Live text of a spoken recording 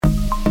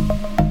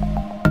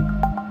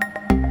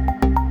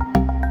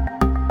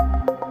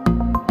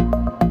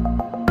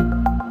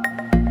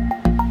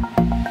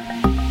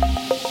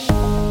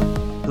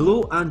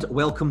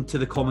welcome to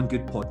the Common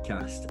Good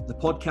podcast, the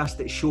podcast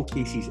that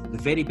showcases the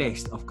very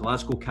best of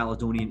Glasgow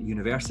Caledonian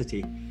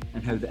University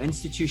and how the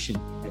institution,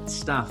 its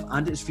staff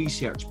and its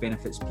research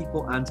benefits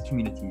people and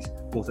communities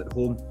both at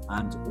home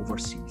and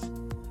overseas.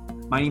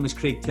 My name is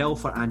Craig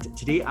Telfer and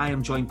today I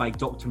am joined by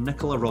Dr.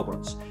 Nicola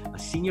Roberts, a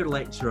senior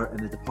lecturer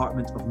in the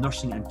Department of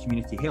Nursing and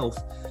Community Health,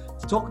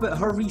 to talk about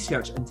her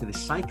research into the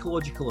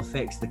psychological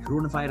effects the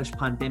coronavirus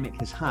pandemic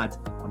has had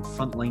on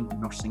frontline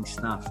nursing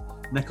staff.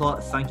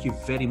 Nicola, thank you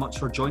very much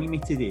for joining me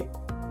today.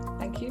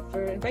 Thank you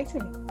for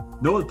inviting me.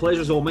 No, the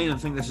pleasure's all mine. I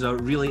think this is a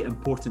really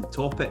important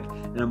topic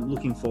and I'm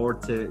looking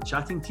forward to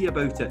chatting to you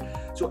about it.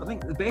 So I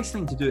think the best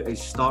thing to do is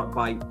start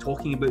by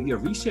talking about your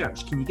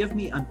research. Can you give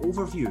me an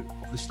overview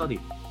of the study?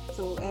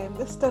 So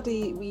this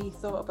study we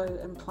thought about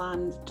and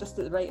planned just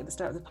at the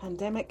start of the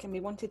pandemic, and we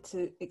wanted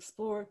to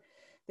explore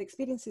the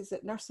experiences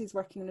that nurses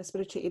working in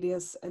respiratory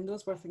areas and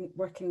those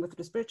working with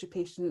respiratory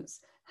patients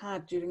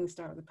had during the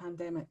start of the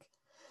pandemic.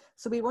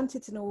 So we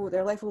wanted to know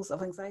their levels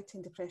of anxiety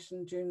and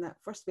depression during that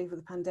first wave of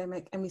the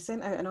pandemic, and we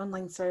sent out an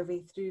online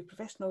survey through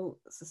professional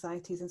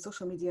societies and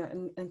social media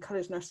and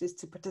encouraged nurses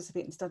to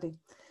participate in study.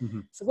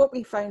 So what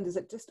we found is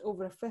that just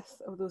over a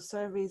fifth of those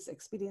surveys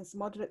experienced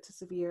moderate to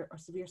severe or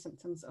severe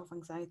symptoms of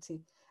anxiety,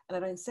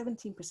 and around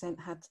 17%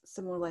 had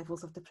similar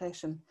levels of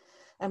depression.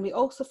 And we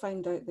also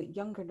found out that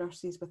younger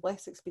nurses with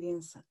less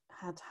experience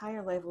had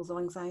higher levels of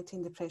anxiety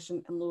and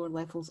depression and lower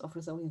levels of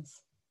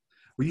resilience.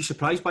 Were you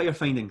surprised by your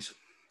findings?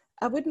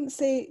 I wouldn't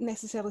say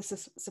necessarily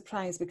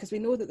surprised, because we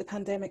know that the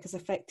pandemic has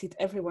affected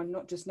everyone,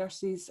 not just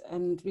nurses,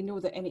 and we know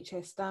that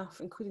NHS staff,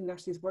 including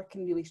nurses, work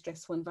in really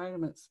stressful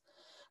environments,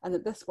 and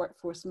that this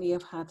workforce may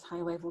have had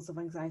high levels of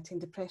anxiety and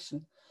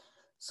depression.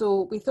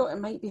 So we thought it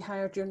might be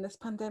higher during this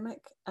pandemic,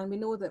 and we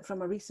know that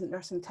from a recent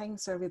Nursing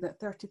Times survey that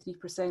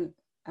 33%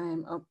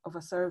 of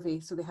a survey,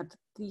 so they had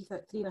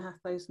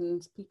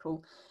 3,500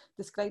 people,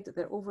 described that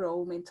their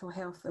overall mental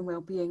health and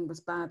well-being was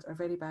bad or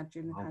very bad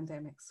during the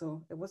pandemic.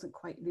 So it wasn't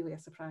quite really a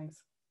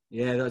surprise.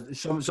 Yeah,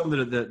 some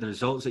of the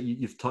results that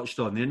you've touched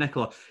on there,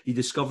 Nicola. You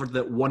discovered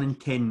that 1 in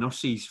 10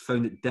 nurses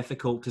found it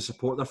difficult to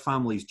support their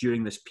families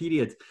during this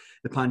period.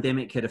 The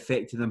pandemic had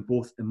affected them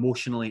both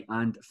emotionally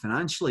and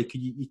financially.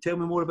 Could you tell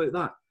me more about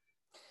that?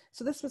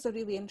 So this was a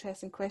really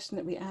interesting question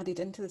that we added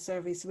into the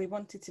survey. So we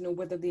wanted to know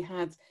whether they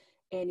had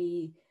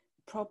any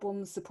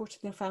problems supporting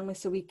their family.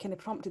 So we kind of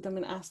prompted them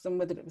and asked them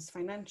whether it was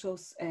financial,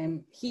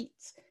 heat,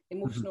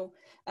 emotional,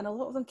 and a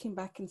lot of them came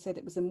back and said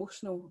it was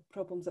emotional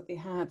problems that they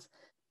had.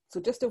 So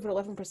just over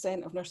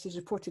 11% of nurses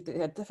reported that they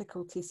had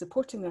difficulty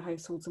supporting their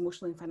households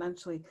emotionally and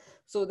financially.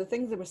 So the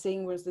things they were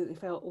saying was that they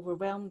felt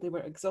overwhelmed, they were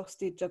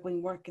exhausted,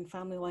 juggling work and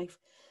family life.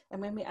 And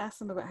when we asked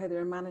them about how they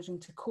were managing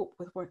to cope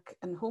with work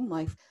and home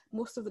life,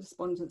 most of the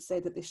respondents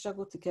said that they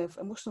struggled to give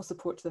emotional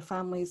support to their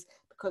families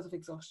because of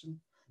exhaustion.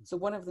 So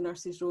one of the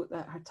nurses wrote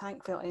that her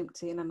tank felt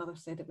empty and another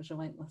said it was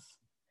relentless.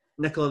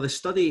 Nicola, the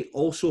study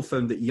also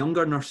found that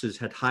younger nurses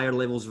had higher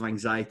levels of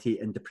anxiety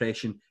and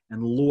depression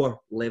and lower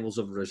levels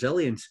of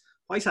resilience.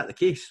 Why is that the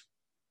case?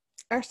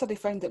 Our study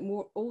found that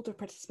more older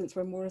participants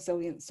were more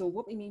resilient. So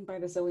what we mean by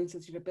resilience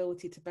is your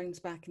ability to bounce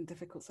back in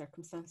difficult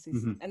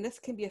circumstances. And this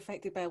can be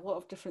affected by a lot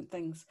of different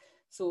things.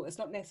 So it's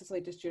not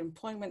necessarily just your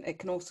employment, it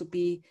can also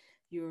be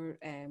your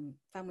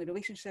family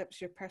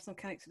relationships, your personal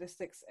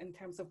characteristics in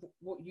terms of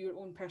what your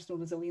own personal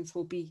resilience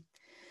will be.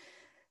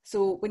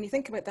 So when you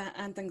think about that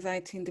and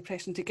anxiety and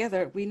depression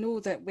together, we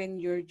know that when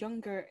you're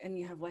younger and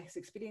you have less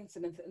experience,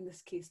 and in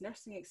this case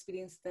nursing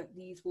experience, that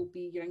these will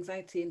be, your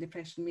anxiety and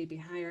depression may be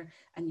higher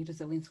and your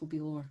resilience will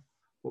be lower.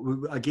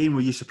 Again,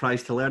 were you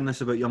surprised to learn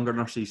this about younger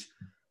nurses?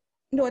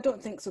 No, I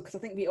don't think so, because I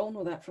think we all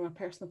know that from a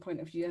personal point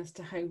of view as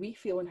to how we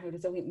feel and how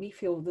resilient we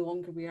feel the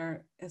longer we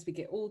are as we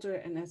get older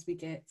and as we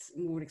get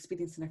more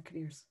experience in our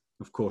careers.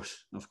 Of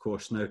course.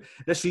 Now,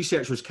 this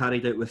research was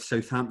carried out with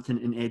Southampton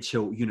and Edge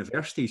Hill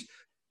universities.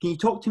 Can you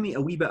talk to me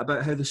a wee bit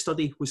about how the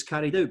study was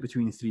carried out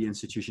between the three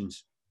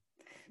institutions?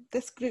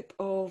 This group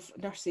of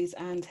nurses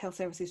and health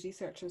services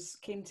researchers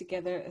came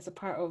together as a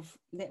part of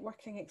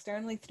networking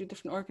externally through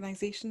different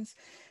organisations,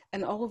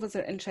 and all of us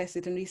are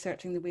interested in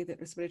researching the way that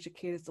respiratory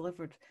care is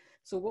delivered.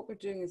 So what we're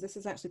doing is this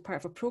is actually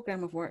part of a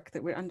programme of work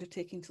that we're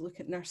undertaking to look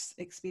at nurse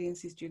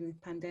experiences during the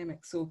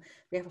pandemic. So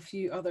we have a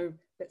few other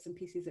bits and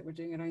pieces that we're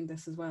doing around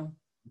this as well.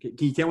 Okay.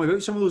 Can you tell me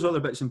about some of those other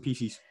bits and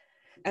pieces?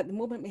 At the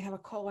moment, we have a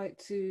call out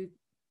to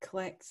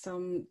collect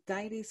some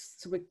diaries.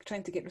 So we're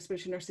trying to get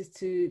respiratory nurses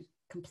to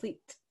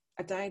complete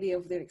a diary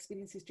of their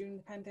experiences during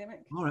the pandemic.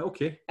 All right,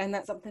 okay. And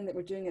that's something that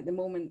we're doing at the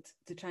moment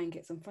to try and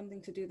get some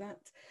funding to do that.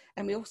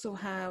 And we also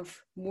have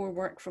more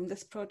work from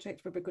this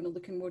project where we're going to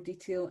look in more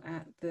detail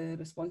at the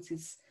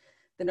responses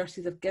the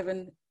nurses have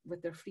given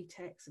with their free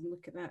text and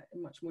look at that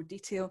in much more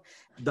detail.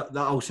 That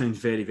all sounds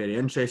very, very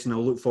interesting.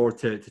 I'll look forward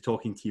to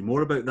talking to you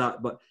more about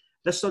that. But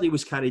this study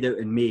was carried out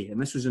in May,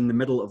 and this was in the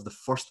middle of the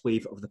first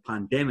wave of the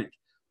pandemic.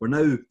 We're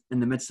now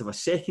in the midst of a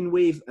second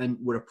wave and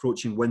we're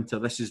approaching winter.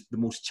 This is the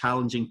most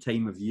challenging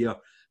time of year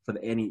for the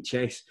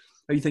NHS.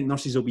 How do you think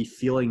nurses will be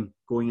feeling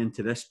going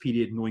into this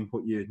period, knowing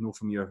what you know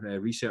from your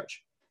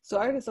research? So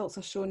our results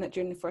have shown that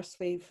during the first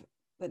wave,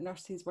 that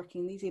nurses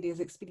working in these areas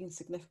experience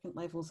significant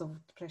levels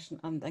of depression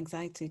and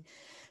anxiety.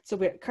 So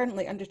we're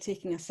currently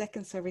undertaking a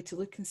second survey to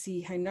look and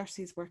see how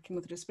nurses working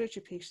with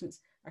respiratory patients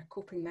are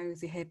coping now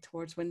as they head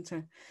towards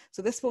winter.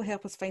 So this will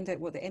help us find out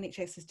what the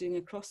NHS is doing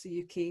across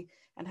the UK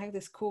and how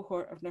this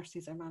cohort of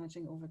nurses are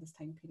managing over this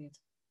time period.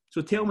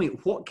 So tell me,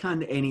 what can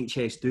the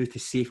NHS do to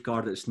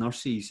safeguard its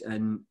nurses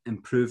and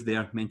improve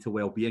their mental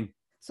well-being?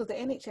 So the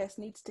NHS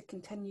needs to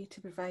continue to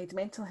provide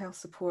mental health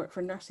support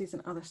for nurses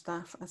and other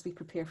staff as we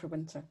prepare for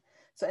winter.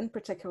 So in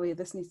particular,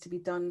 this needs to be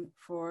done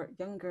for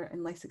younger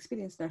and less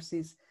experienced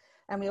nurses.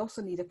 And we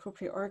also need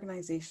appropriate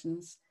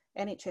organisations,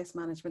 NHS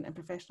management and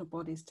professional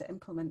bodies to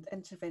implement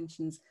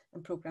interventions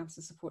and programmes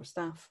to support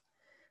staff.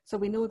 So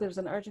we know there's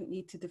an urgent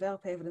need to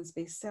develop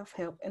evidence-based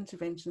self-help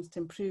interventions to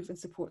improve and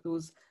support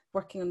those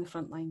working on the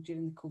front line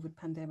during the COVID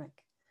pandemic.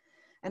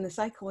 And the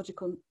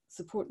psychological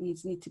support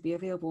needs need to be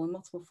available in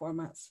multiple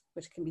formats,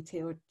 which can be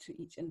tailored to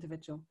each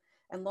individual.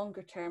 And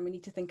longer term, we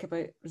need to think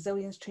about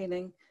resilience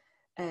training,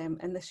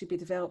 and this should be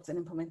developed and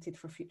implemented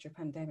for future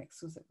pandemics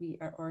so that we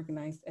are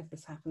organised if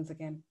this happens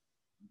again.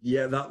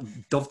 Yeah, that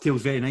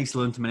dovetails very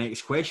nicely onto my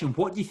next question.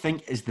 What do you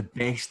think is the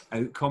best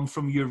outcome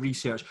from your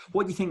research?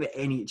 What do you think the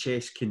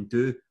NHS can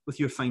do with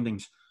your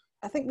findings?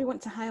 I think we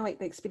want to highlight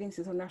the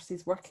experiences of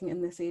nurses working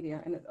in this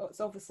area, and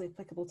it's obviously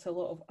applicable to a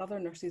lot of other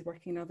nurses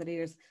working in other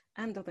areas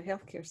and other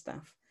healthcare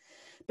staff.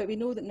 But we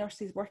know that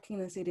nurses working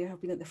in this area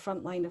have been at the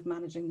front line of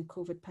managing the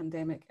COVID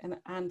pandemic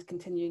and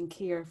continuing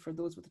care for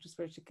those with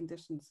respiratory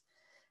conditions.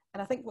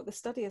 And I think what the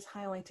study has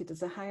highlighted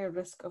is a higher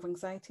risk of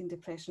anxiety and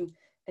depression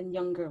in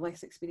younger,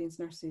 less experienced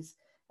nurses.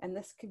 And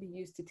this can be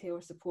used to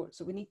tailor support.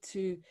 So we need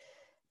to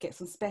get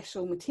some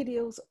special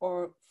materials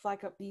or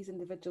flag up these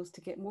individuals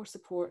to get more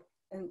support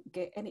and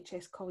get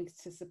NHS colleagues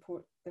to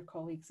support their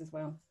colleagues as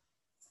well.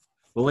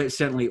 Well, let's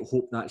certainly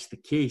hope that's the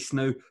case.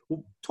 Now,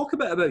 we'll talk a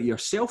bit about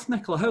yourself,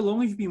 Nicola. How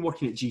long have you been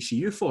working at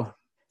GCU for?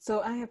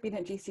 So I have been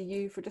at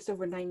GCU for just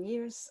over 9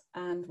 years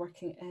and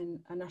working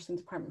in a nursing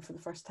department for the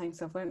first time.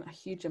 So I've learned a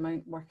huge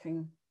amount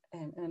working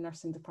in a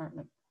nursing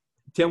department.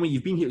 Tell me,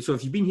 you've been here. So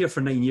if you've been here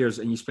for 9 years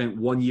and you spent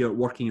 1 year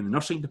working in the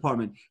nursing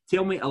department,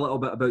 tell me a little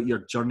bit about your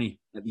journey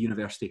at the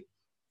university.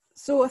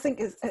 So I think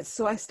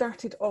so I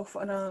started off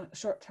on a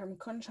short-term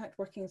contract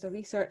working as a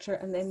researcher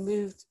and then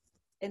moved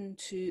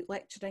into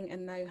lecturing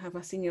and now have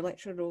a senior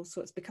lecturer role.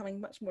 So it's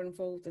becoming much more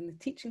involved in the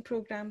teaching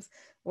programmes,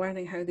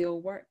 learning how they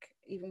all work,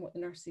 even what the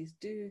nurses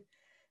do.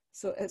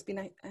 So it's been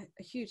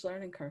a huge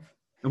learning curve.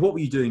 And what were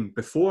you doing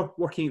before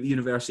working at the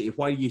university?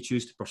 Why did you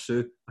choose to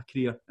pursue a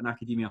career in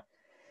academia?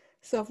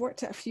 So I've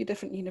worked at a few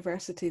different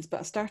universities, but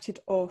I started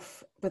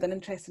off with an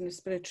interest in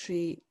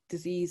respiratory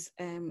disease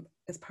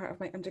as part of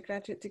my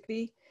undergraduate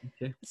degree.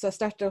 Okay. So I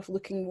started off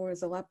looking more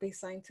as a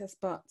lab-based scientist,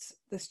 but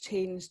this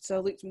changed. So I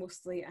looked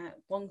mostly at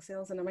lung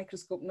cells in a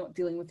microscope, not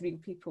dealing with real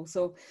people.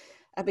 So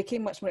I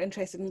became much more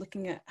interested in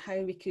looking at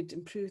how we could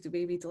improve the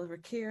way we deliver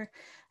care,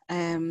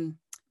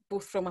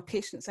 both from a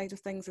patient side of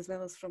things as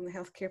well as from the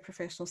healthcare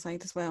professional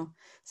side as well.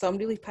 So I'm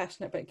really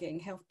passionate about getting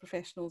health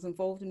professionals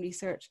involved in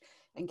research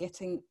and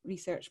getting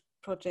research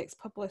projects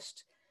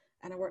published.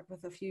 And I work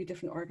with a few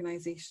different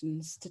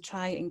organisations to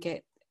try and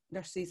get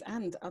nurses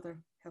and other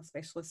health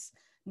specialists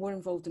more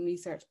involved in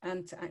research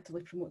and to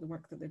actively promote the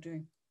work that they're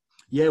doing.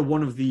 Yeah,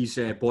 one of these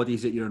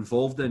bodies that you're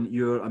involved in,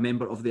 you're a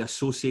member of the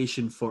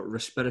Association for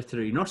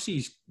Respiratory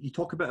Nurses. You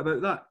talk a bit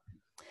about that?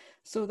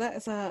 So that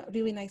is a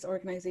really nice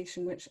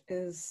organisation which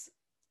is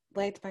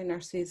led by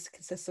nurses,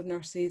 consists of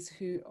nurses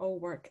who all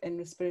work in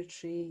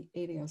respiratory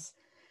areas.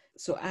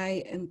 So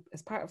I am,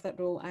 as part of that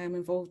role, I am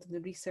involved in the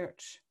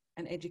research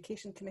and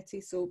education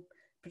committee, so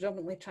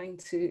predominantly trying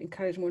to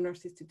encourage more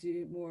nurses to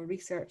do more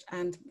research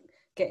and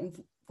get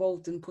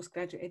involved in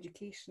postgraduate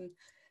education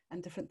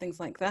and different things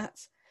like that.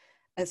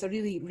 It's a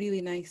really,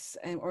 really nice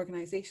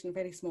organisation,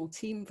 very small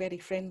team, very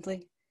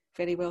friendly,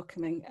 very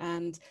welcoming.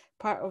 And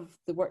part of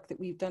the work that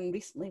we've done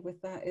recently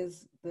with that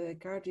is The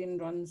Guardian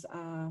runs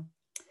a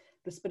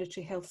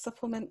respiratory health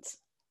supplement.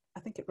 I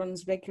think it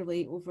runs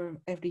regularly over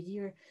every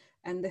year.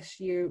 And this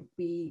year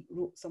we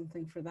wrote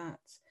something for that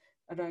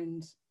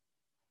around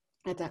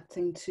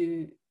adapting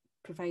to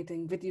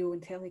providing video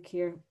and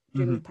telecare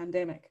during the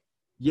pandemic.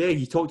 Yeah,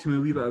 you talked to me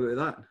a wee bit about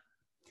that.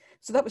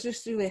 So that was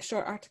just really a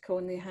short article,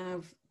 and they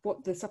have,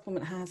 what the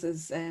supplement has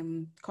is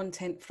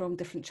content from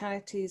different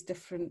charities,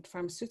 different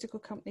pharmaceutical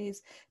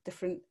companies,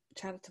 different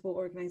charitable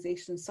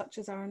organisations such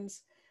as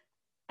ARNS.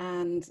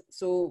 And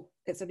so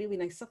it's a really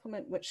nice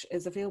supplement which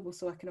is available,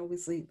 so I can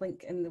obviously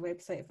link in the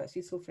website if that's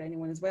useful for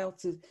anyone as well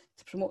to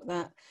promote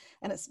that.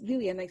 And it's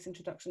really a nice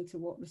introduction to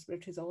what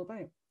respiratory is all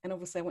about. And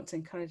obviously I want to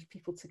encourage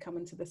people to come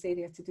into this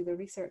area to do their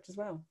research as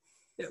well.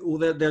 Yeah,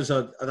 well, that's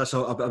a bit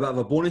of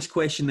a bonus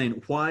question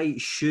then. Why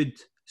should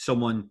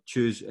someone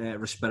choose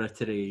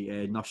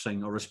respiratory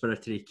nursing or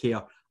respiratory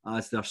care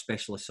as their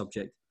specialist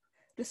subject?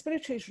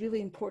 Respiratory is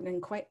really important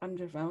and quite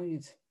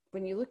undervalued.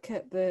 When you look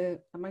at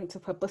the amount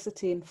of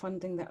publicity and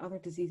funding that other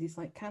diseases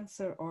like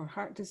cancer or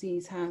heart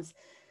disease has,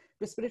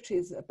 respiratory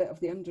is a bit of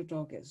the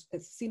underdog.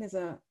 It's seen as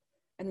an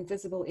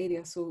invisible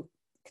area. So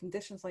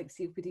conditions like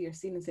COPD are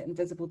seen as an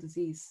invisible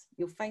disease.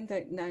 You'll find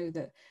out now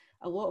that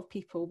a lot of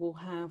people will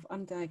have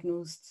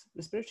undiagnosed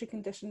respiratory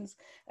conditions,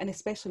 and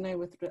especially now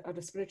with a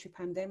respiratory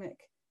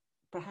pandemic,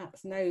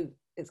 perhaps now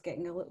it's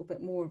getting a little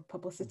bit more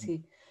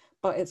publicity,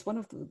 but it's one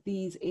of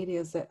these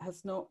areas that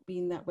has not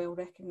been that well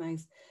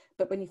recognised.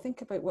 But when you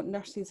think about what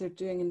nurses are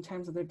doing in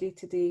terms of their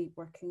day-to-day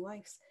working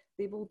lives,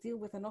 they will deal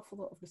with an awful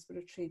lot of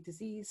respiratory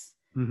disease.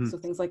 So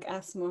things like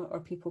asthma, or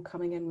people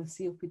coming in with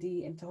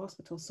COPD into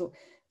hospital. So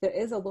there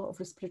is a lot of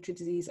respiratory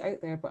disease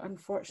out there, but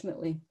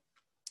unfortunately,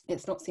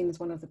 it's not seen as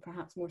one of the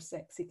perhaps more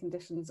sexy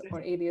conditions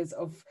or areas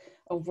of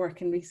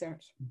work and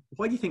research.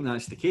 Why do you think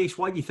that's the case?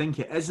 Why do you think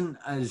it isn't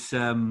as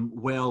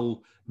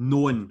well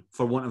known,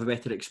 for want of a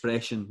better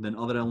expression, than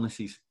other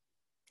illnesses?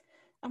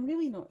 I'm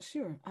really not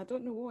sure. I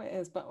don't know what it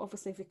is, but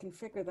obviously if we can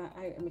figure that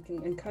out and we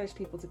can encourage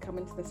people to come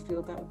into this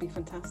field, that would be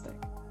fantastic.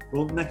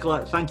 Well,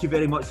 Nicola, thank you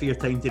very much for your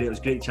time today. It was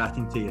great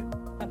chatting to you.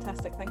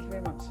 Fantastic. Thank you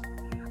very much.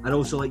 I'd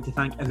also like to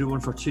thank everyone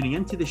for tuning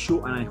into the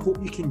show, and I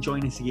hope you can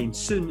join us again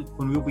soon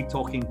when we'll be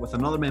talking with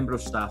another member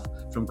of staff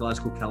from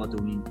Glasgow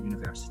Caledonian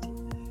University.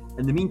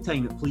 In the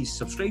meantime, please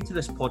subscribe to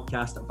this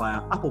podcast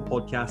via Apple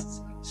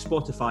Podcasts,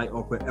 Spotify,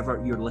 or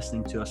wherever you're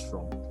listening to us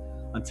from.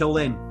 Until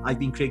then, I've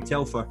been Craig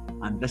Telfer,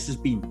 and this has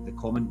been the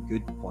Common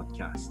Good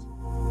Podcast.